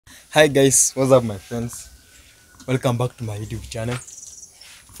Hi guys, what's up my friends? Welcome back to my YouTube channel.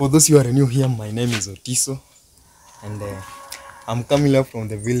 For those who are new here, my name is Otiso and I'm coming up from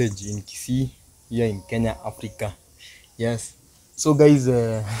the village in Kisii here in Kenya, Africa. Yes. So guys,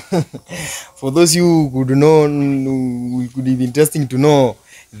 for those you who could know, it could be interesting to know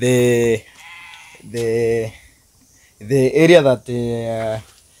the the the area that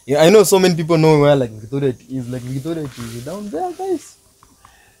yeah, I know so many people know where like Victoria is. Like Victoria is down there, guys.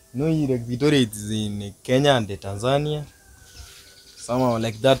 No, like Victoria is in Kenya and Tanzania, somehow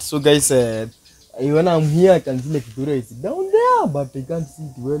like that. So guys, when I'm here, I can see like Victoria is down there, but I can't see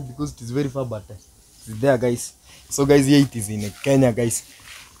it well because it is very far. But it's there, guys. So guys, here it is in Kenya, guys.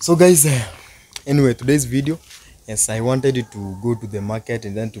 So guys, anyway, today's video, yes, I wanted to go to the market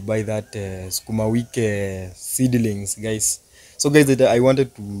and then to buy that Sukuma wiki seedlings, guys. So guys, I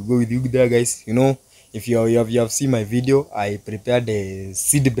wanted to go with you there, guys. You know, if you have seen my video, I prepared a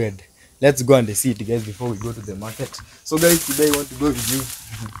seed bed. Let's go and see it, guys, before we go to the market. So guys, today I want to go with you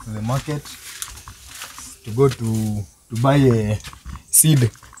to the market to go to buy a seed.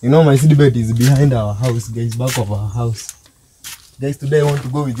 You know, my seed bed is behind our house, guys, back of our house. Guys, today I want to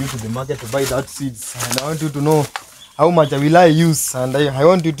go with you to the market to buy that seeds, and I want you to know how much will I use, and I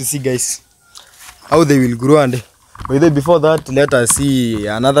want you to see, guys, how they will grow. And before that, let us see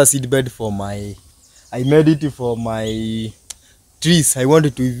another seed bed for my, I made it for my trees. I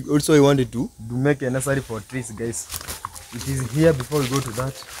wanted to make a nursery for trees, guys. It is here. Before we go to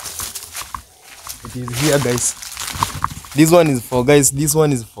that, it is here, guys. This one is for, guys, this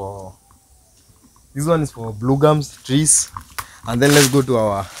one is for blue gums trees. And then let's go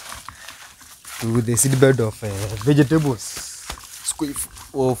to the seed bed of vegetables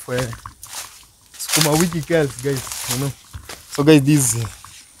of Sukuma wiki kales, guys. You know, so guys, this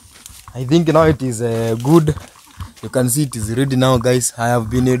I think now it is good. You can see it is ready now, guys. I have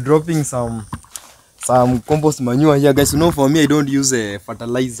been dropping some compost manure here, guys. You know, for me, I don't use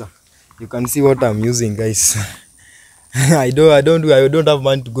fertilizer. You can see what I'm using, guys. I don't have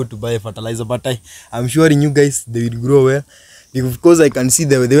money to go to buy a fertilizer, but I'm sure in you guys they will grow well. Because I can see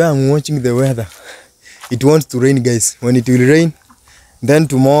the way I'm watching the weather, it wants to rain, guys. When it will rain, then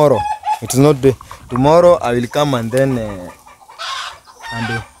tomorrow, it is not tomorrow I will come and then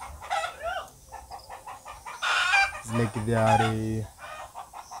it's like there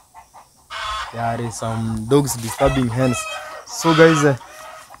are some dogs disturbing hens. So guys,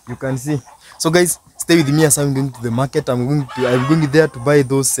 you can see. So guys, stay with me as I'm going to the market. I'm going there to buy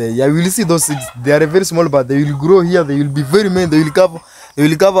those. Yeah, you will see those seeds. They are very small, but they will grow here. They will be very many. They will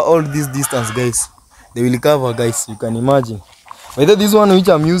cover all this distance, guys. They will cover, guys. You can imagine. Whether this one which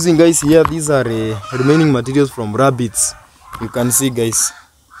I'm using, guys, here, these are remaining materials from rabbits. You can see, guys.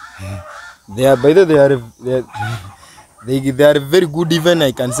 They are very good, even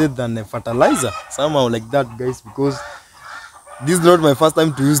I can say, than fertilizer, somehow like that, guys, because this is not my first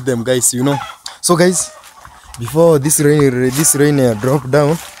time to use them, guys. You know. So guys, before this rain drop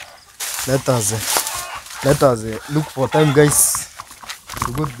down, let us look for time, guys,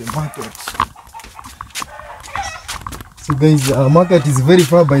 to go to the market. So guys, our market is very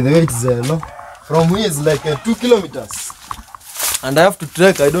far, by the way. It's from here is like 2 kilometers, and I have to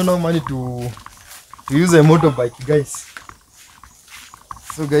trek. I don't have money to use a motorbike, guys.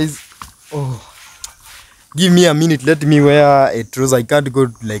 So guys, give me a minute. Let me wear a trouser. I can't go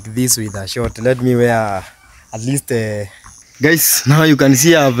like this with a short. Let me wear at least guys, now you can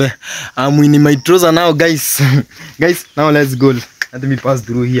see I'm in my trouser now, guys. Guys, now let's go. Let me pass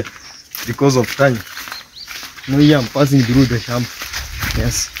through here because of time. No, here I'm passing through the shop.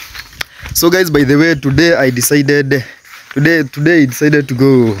 Yes. So guys, by the way, today I decided to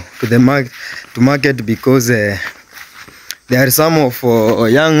go to the market because there are some of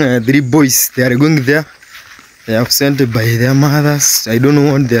young 3 boys. They are going there. They are sent by their mothers. I don't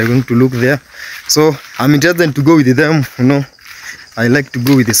know what they are going to look there. So I'm interested to go with them. You know, I like to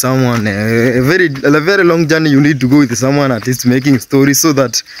go with someone. A very long journey. You need to go with someone at least making stories so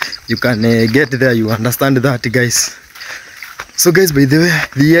that you can get there. You understand that, guys. So guys, by the way,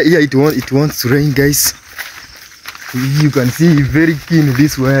 here it wants to rain, guys. You can see very keen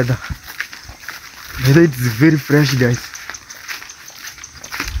this weather. It is very fresh, guys.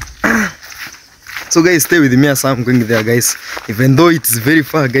 So guys, stay with me as I'm going there, guys. Even though it is very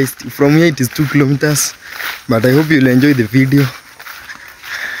far, guys, from here it is 2 kilometers, but I hope you'll enjoy the video.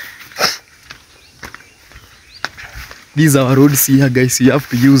 These are our roads here, guys. You have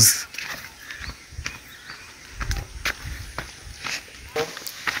to use.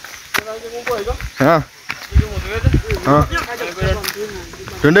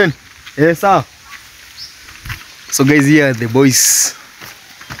 Yes, sir. So guys, here are the boys.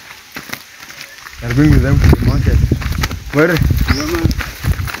 We are going with them to the market. Where?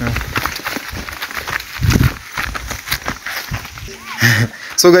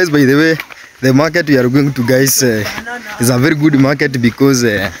 So guys, by the way, the market we are going to, guys, is a very good market because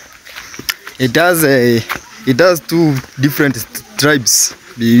it has two different tribes.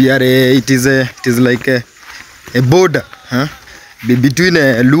 It is like a border, huh? Between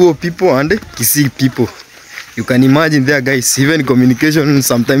Luo people and Kisii people. You can imagine there, guys, even communication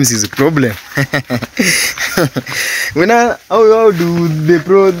sometimes is a problem. How do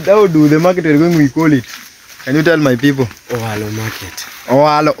the market we're going, we call it? Can you tell my people? Owalo market.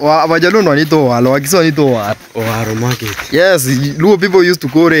 Wajaluo no anito Owalo, Wakisii anito Owalo. Owaro market. Yes, Luo people used to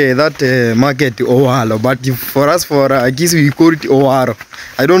call that market Owalo, but for us, for Kisii, we call it Owaro.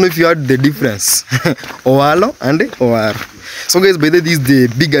 I don't know if you heard the difference. Owalo and Owaro. So guys, by the way, this is the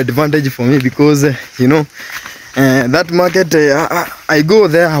big advantage for me because you know, that market I go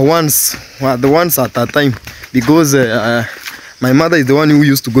there once at a time because my mother is the one who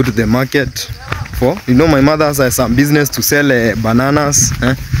used to go to the market for, you know, my mother has some business to sell bananas,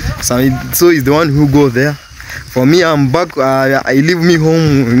 so he's the one who go there. For me, I'm back. I leave me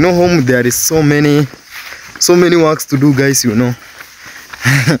home. You know, home there is so many works to do, guys. You know.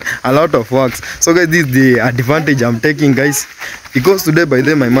 A lot of works. So guys, this is the advantage I'm taking, guys, because today, by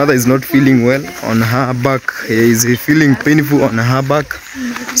the way, my mother is not feeling well on her back. Is feeling painful on her back,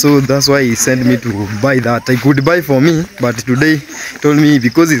 so that's why he sent me to buy that. I could buy for me, but today he told me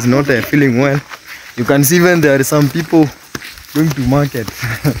because he's not feeling well. You can see even there are some people going to market.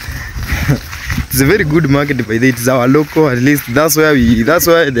 It's a very good market, by the way. It's our local, at least that's why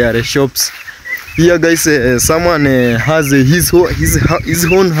there are shops here, guys. Someone has his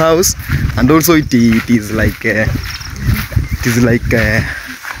own house, and also it is like a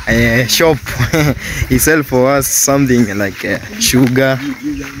shop. He sell for us something like sugar,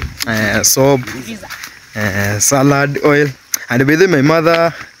 soap, salad oil, and by the way, my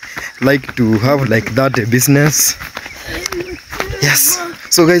mother like to have like that business. Yes.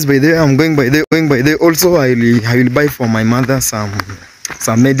 So guys, by the way, I'm going by the also I will buy for my mother some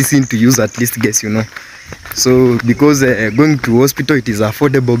medicine to use, at least, guys, you know. So because going to hospital, it is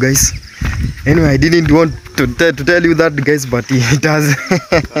affordable, guys. Anyway, I didn't want to tell you that, guys, but it has.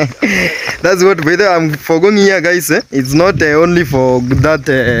 That's what, by the way, I'm for going here, guys. It's not only for that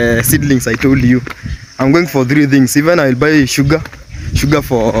seedlings I told you. I'm going for 3 things. Even I will buy sugar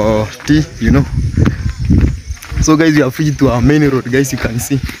for tea, you know. So guys, we are free to our main road, guys. You can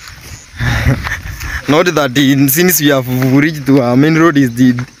see. Not that since we have reached to our main road,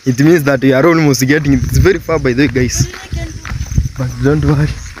 it means that we are almost getting. It's very far, by the way, guys. But don't worry.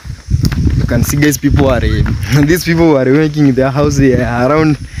 You can see, guys, people are these people are making their house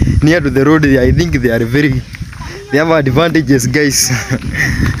around near to the road. I think they have advantages, guys.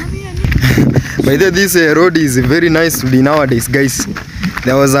 By the way, this road is very nice to be nowadays, guys.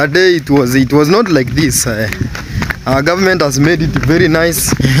 There was a day it was not like this. Our government has made it very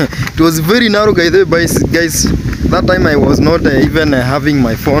nice. It was very narrow, guys. That time I was not even having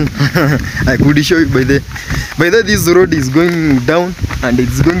my phone. I could show you by the this road is going down, and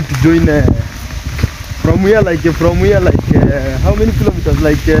it's going to join from here like how many kilometers?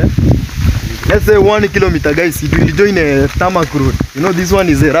 Like let's say 1 kilometer, guys. It will join a tarmac road. You know, this one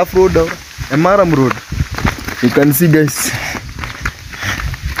is a rough road or a maram road. You can see, guys.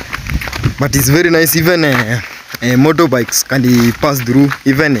 But it's very nice. Even motorbikes can pass through.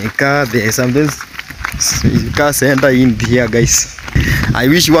 Even a car, there sometimes cars enter in here, guys. I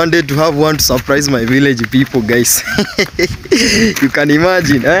wish one day to have one to surprise my village people, guys. You can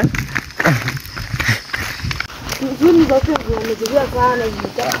imagine, eh?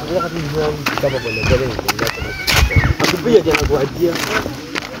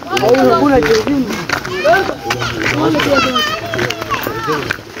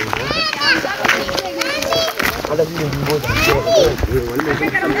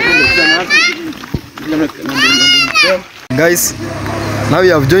 Guys, now we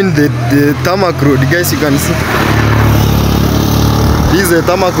have joined the tarmac road, guys. You can see this is the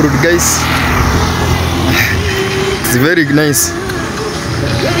tarmac road, guys. It's very nice.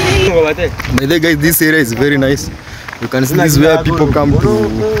 By the way, guys, this area is very nice. You can see this is where people come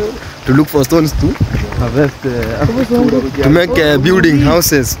to look for stones to harvest, to make building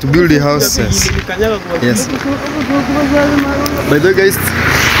houses, to build the houses. Yes. By the way, guys,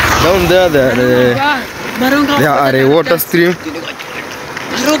 down there there are a water stream.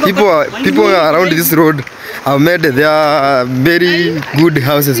 People around this road have made their very good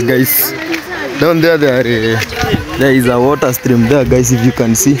houses, guys. Down there there is a water stream there, guys. If you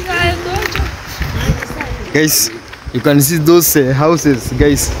can see, guys, you can see those houses,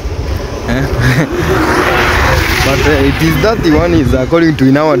 guys. But it is that the one is according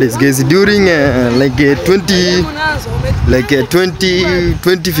to nowadays, guys. During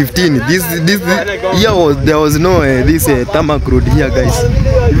 2015, this year there was no this tarmac road here, guys.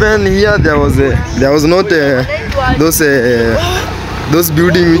 Even here there was not those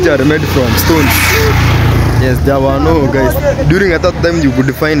buildings which are made from stones. Yes, there were no, guys. During at that time you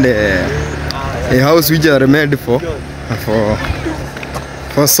could find a house which are made for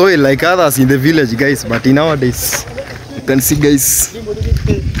soil like others in the village, guys. But in nowadays you can see, guys.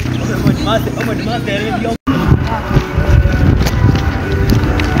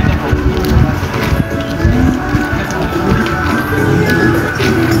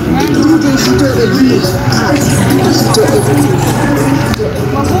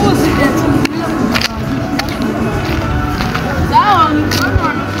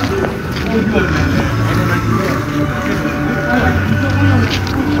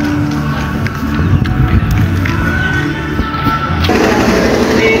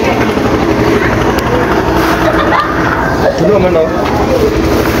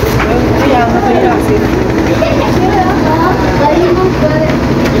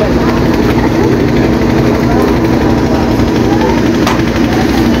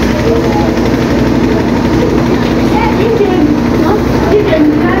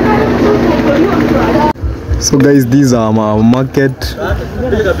 So guys, these are our market.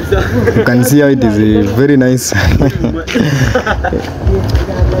 You can see how it is very nice.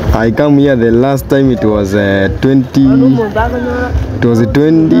 I come here the last time it was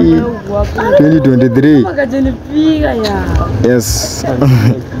 2023. Yes.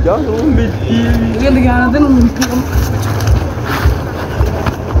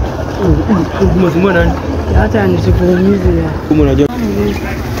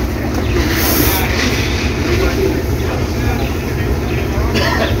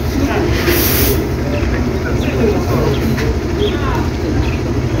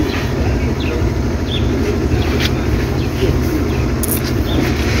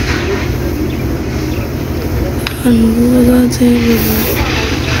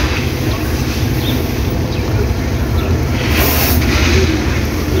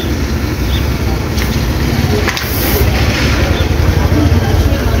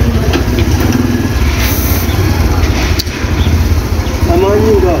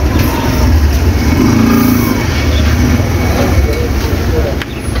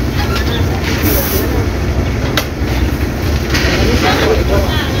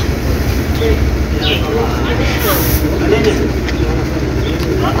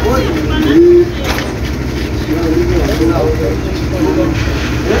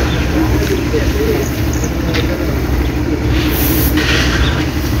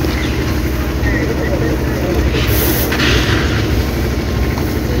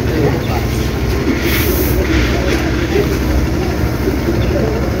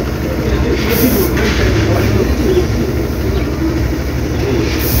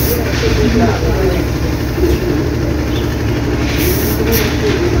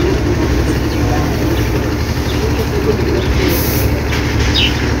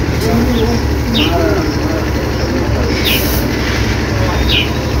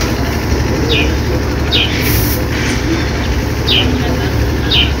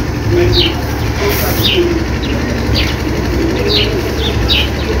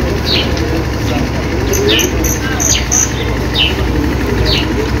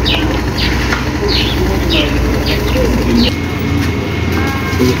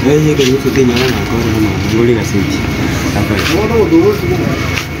 Ese que no se tiene nada, no le gasé.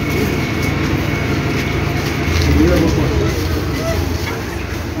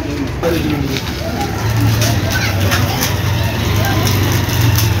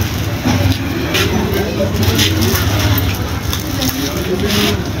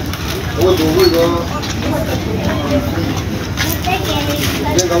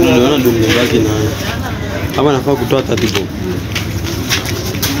 Ndio ndio mbaki na hapa nafaa kutoa tatibu.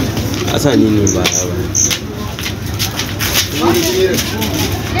 Sasa nini mbaya?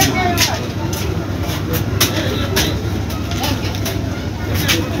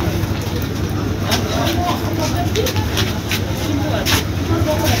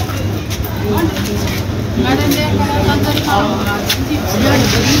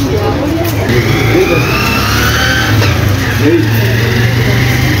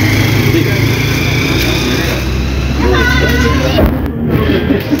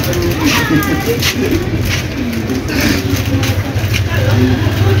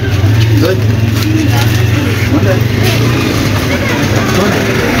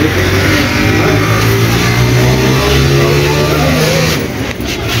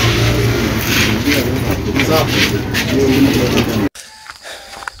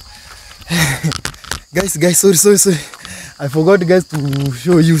 Guys, sorry. I forgot, guys, to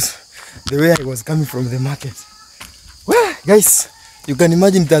show you the way I was coming from the market. Well, guys, you can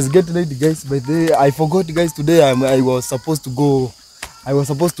imagine it has get late, guys. But I forgot, guys. Today I was supposed to go. I was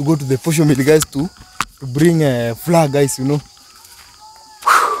supposed to go to the posho mill, guys, to bring a flour, guys. You know,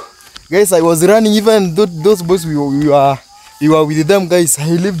 guys, I was running. Even those boys we were with them, guys.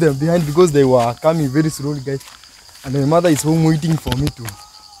 I left them behind because they were coming very slowly, guys. And my mother is home waiting for me to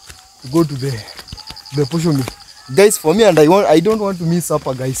go to the posho mill, guys. For me, and I don't want to miss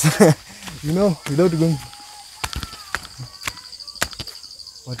supper, guys. You know, without going.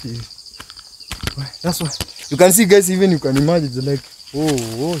 What is? That's what you can see, guys. Even you can imagine, it's like,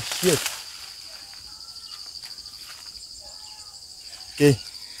 oh shit. Okay,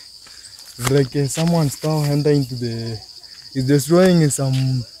 it's like someone's now enter into the. It's destroying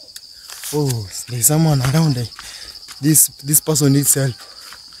some. Oh, there's someone around there. This person needs help.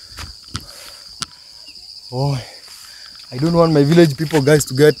 Oh, I don't want my village people, guys,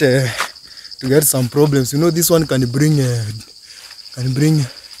 to get some problems. You know, this one can bring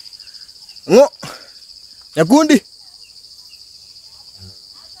no Nyakundi.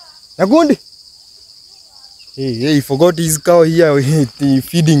 Hey, he forgot his cow here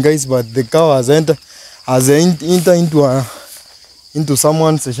feeding, guys, but the cow has entered into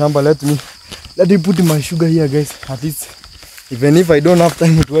someone's shamba. Let me put my sugar here, guys. At least, even if I don't have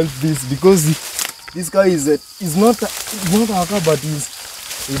time to help this, because this guy is not our cow, but he's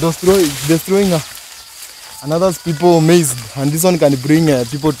destroying another people maize, and this one can bring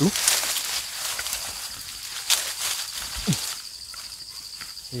people to.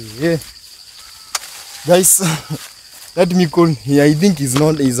 Yeah, guys, let me call. I think he's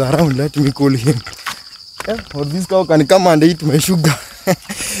around. Let me call him. Yeah, or this cow can come and eat my sugar.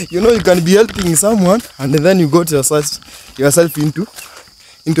 You know, you can be helping someone and then you got yourself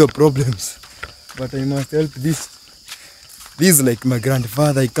into problems. But I must help this. This is like my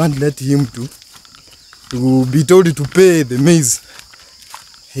grandfather. I can't let him to be told to pay the maize.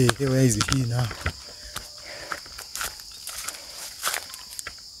 Hey, where is he now?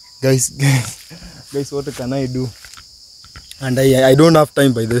 Guys, what can I do? And I don't have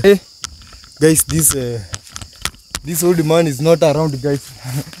time, by the way. Guys, this old man is not around, guys.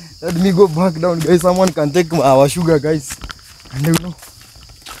 Let me go back down, guys. Someone can take our sugar, guys. And you know,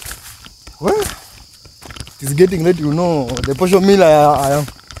 well, it's getting late. You know, the posho mill. I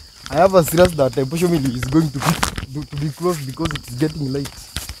have a stress that the posho mill is going to be closed because it's getting late.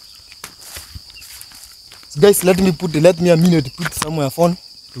 So guys, let me a minute to put somewhere phone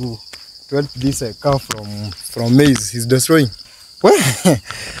to help this cow from maize. He's destroying. Well,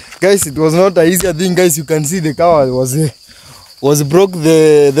 guys, it was not an easy thing, guys. You can see the cow was broke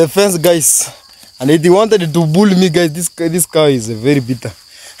the fence, guys, and he wanted to bull me, guys. This cow is very bitter.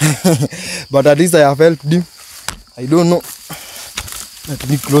 But at least I have helped him. I don't know. Let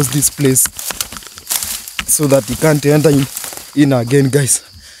me close this place so that he can't enter in again, guys.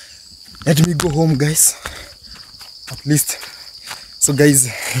 Let me go home, guys. At least. So, guys,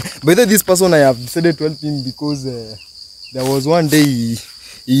 by the way, this person I have decided to help him because there was one day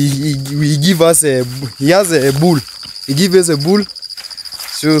he give us he has a bull. He give us a bull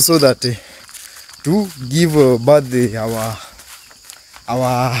so that to give birth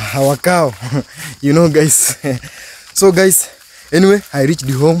our cow. You know, guys. So, guys, anyway, I reached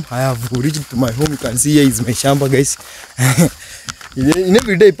the home. I have reached to my home. You can see here is my shamba, guys. In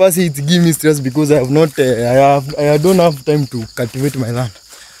every day pass it give me stress because I don't have time to cultivate my land.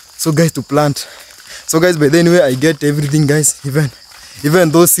 So, guys, to plant. So, guys, by the anyway, I get everything, guys. Even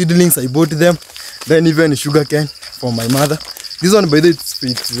those seedlings, I bought them. Then even sugar cane for my mother. This one, by the way,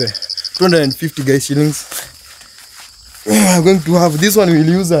 it's 250, guys, shillings. I'm going to have this one. We'll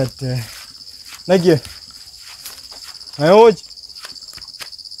use at Nike. I watch.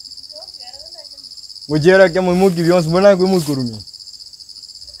 Ujera kama mugi vyonse mbona kwa mukurumi.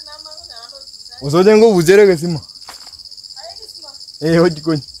 Usoje ngo ujera kesima. Hoji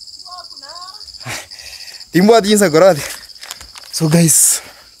kwenye. Timbo atinsa koradi. So, guys,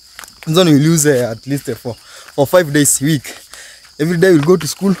 this one will use at least for 5 days a week. Every day we'll go to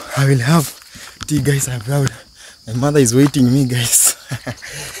school. I will have tea, guys. I'm proud. My mother is waiting me, guys.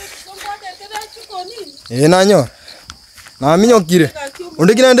 Nanyo. Na minyo kire.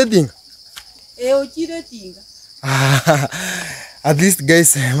 Unde kina ndeti? At least,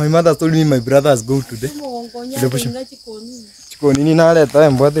 guys, my mother told me my brother has go today. Chikoni ni nale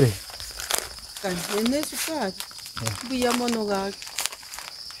ta mbadre.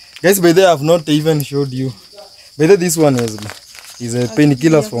 Guys, by the way, I have not even showed you. By the way, this one is a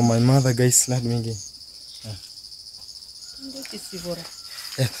painkiller for my mother, guys. Let me get.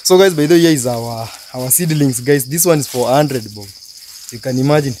 Yeah. So guys, by the way, here is our seedlings, guys. This one is for 100 bob. You can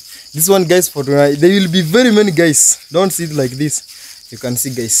imagine. This one, guys, for tonight. There will be very many, guys. Don't see it like this. You can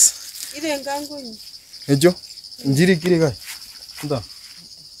see, guys. Ejo, njiri kire guy. Nda.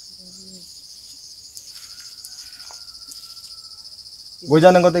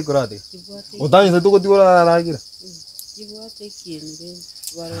 Goja nango te kurate. Otani se tu koti kora la kira.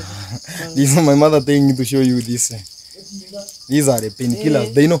 This is my mother telling to show you this. These are the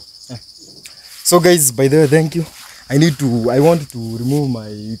painkillers. They know. So guys, by the way, thank you. I want to remove my,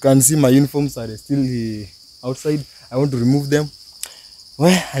 you can see my uniforms are still outside. I want to remove them.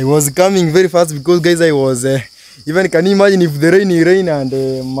 Well, I was coming very fast because guys, I was, even can you imagine if the rain and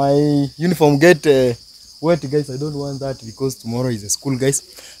my uniform get wet, guys. I don't want that because tomorrow is a school, guys.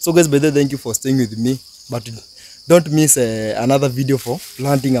 So guys, by the way, thank you for staying with me. But don't miss another video for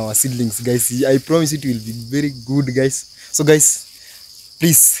planting our seedlings, guys. I promise it will be very good, guys. So guys,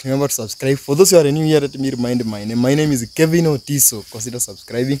 please remember to subscribe. For those who are new here, let me remind my name. My name is Kevin Otiso. Consider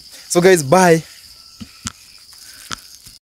subscribing. So guys, bye.